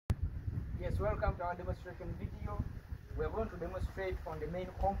Yes, welcome to our demonstration video. We are going to demonstrate on the main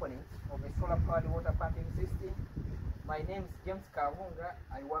components of a solar-powered water pumping system. My name is James Kavunga.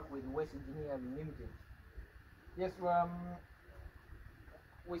 I work with West Engineering Limited. Yes, we're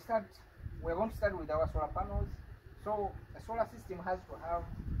going to start with our solar panels. So a solar system has to have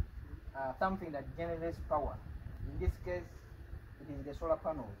something that generates power. In this case, it is the solar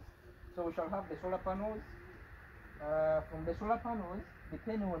panels. So we shall have the solar panels. From the solar panels,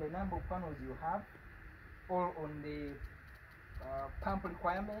 depending on the number of panels you have, or on the pump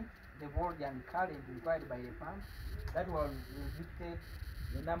requirement, the voltage and current required by the pump, that will dictate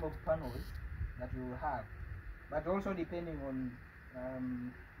the number of panels that you will have. But also depending on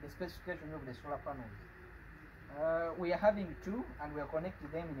the specification of the solar panels. We are having two, and we are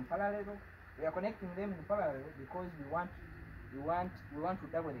connecting them in parallel. We are connecting them in parallel because we want to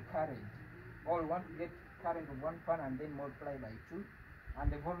double the current, or we want to get current of one pan and then multiply by 2,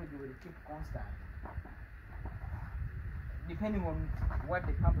 and the voltage will keep constant. Depending on what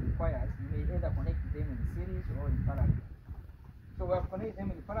the pump requires, you may either connect them in series or in parallel. So we have connected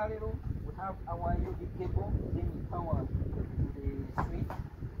them in parallel. We have our UV cable bringing power to the switch.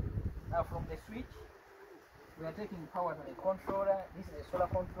 Now from the switch, we are taking power to the controller. This is a solar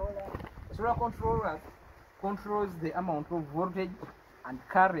controller. The solar controller controls the amount of voltage and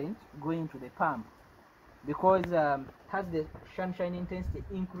current going to the pump. Because as the sunshine intensity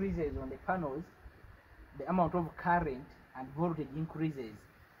increases on the panels, the amount of current and voltage increases.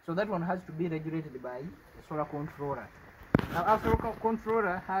 So that one has to be regulated by the solar controller. Now our solar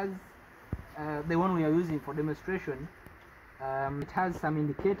controller has the one we are using for demonstration. It has some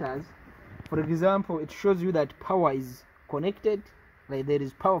indicators. For example, it shows you that power is connected, like there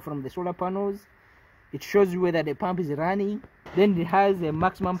is power from the solar panels. It shows you whether the pump is running. Then it has a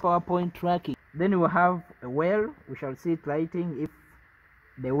maximum power point tracking. Then we have a well. We shall see it lighting if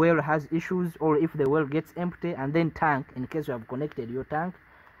the well has issues or if the well gets empty, and then tank in case you have connected your tank.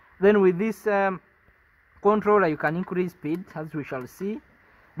 Then with this controller you can increase speed, as we shall see.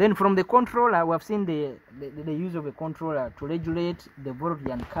 Then from the controller we have seen the use of a controller to regulate the voltage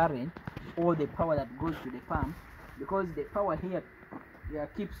and current, or the power that goes to the pump, because the power here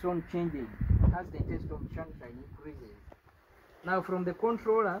keeps on changing as the intensity of sunshine increases. Now from the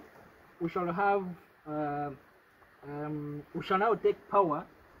controller we shall have we shall now take power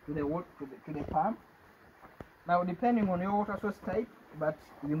to the pump. Now depending on your water source type, but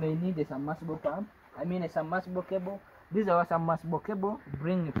you may need a submersible pump. I mean a submersible cable. These are submersible cable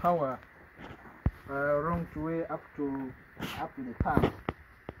bring the power wrong way up to the pump.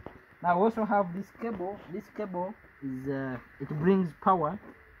 Now we also have this cable. This cable is it brings power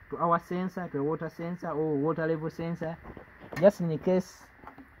to our sensor, to a water sensor or water level sensor, just in case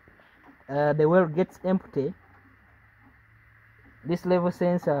the well gets empty. This level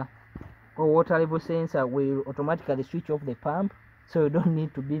sensor or water level sensor will automatically switch off the pump, so you don't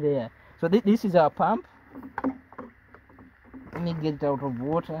need to be there. So this is our pump. Let me get it out of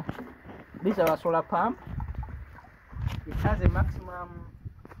water. This is our solar pump. It has a maximum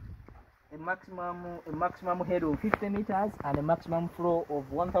head of 50 meters and a maximum flow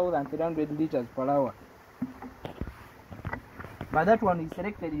of 1,300 liters per hour. But that one is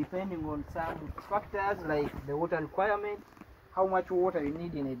selected depending on some factors like the water requirement, how much water you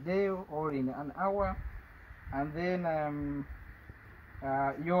need in a day or in an hour, and then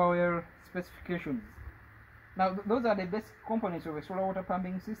your specifications. Now those are the basic components of a solar water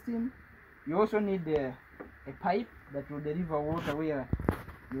pumping system. You also need a pipe that will deliver water where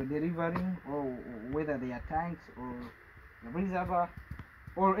you're delivering, or whether they are tanks or a reservoir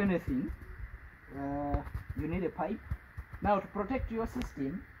or anything. You need a pipe. Now to protect your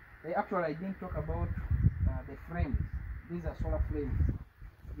system, I didn't talk about the frames. These are solar frames.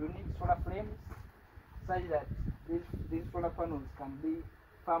 You need solar frames such that these solar panels can be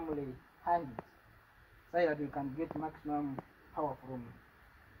firmly hanged, so that you can get maximum power from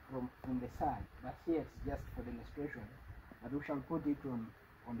the sun. But here it's just for demonstration, but we shall put it on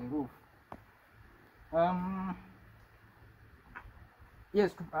the roof.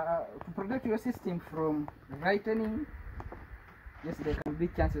 Yes, to protect your system from lightning. Yes, there can be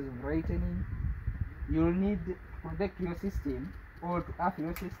chances of lightning. You'll need to protect your system or to earth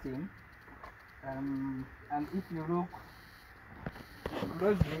your system. And if you look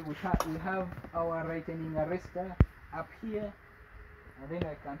closely, we have our lightning arrestor up here, and then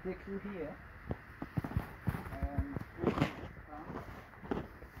I can take you here.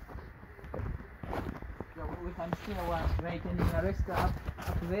 So we can see our lightning arrestor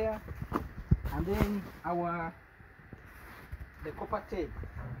up there, and then the copper tape.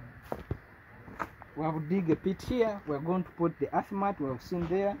 We have dig a pit here. We're going to put the earth mat we have seen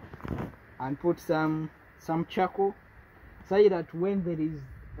there, and put some charcoal, so that when there is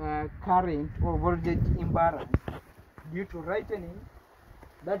current or voltage imbalance due to lightning,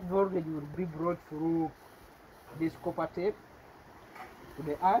 that voltage will be brought through this copper tape to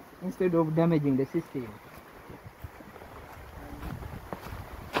the earth instead of damaging the system.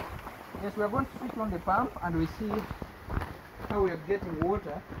 Yes, we are going to switch on the pump and we see how we are getting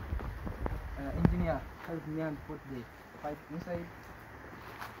water. Engineer, help me and put the pipe inside.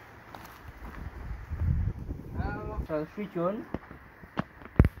 Now, so switch on.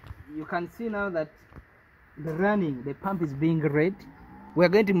 You can see now that the pump is being read. We are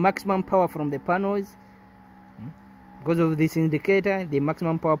getting maximum power from the panels because of this indicator, the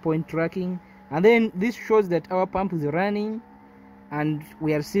maximum power point tracking, and then this shows that our pump is running and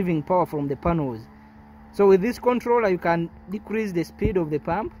we are receiving power from the panels. So with this controller you can decrease the speed of the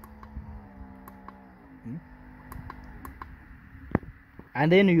pump, and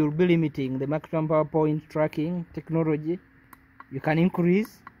then you'll be limiting the maximum power point tracking technology. You can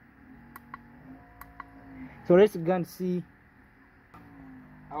increase. So let's go and see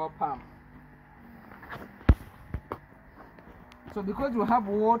our pump. So because we have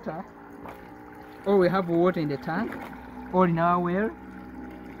water, or we have water in the tank or in our well,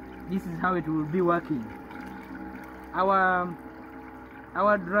 this is how it will be working. Our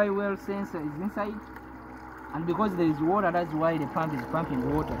dry well sensor is inside, and because there is water, that's why the pump is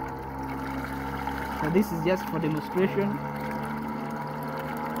pumping water. So this is just for demonstration.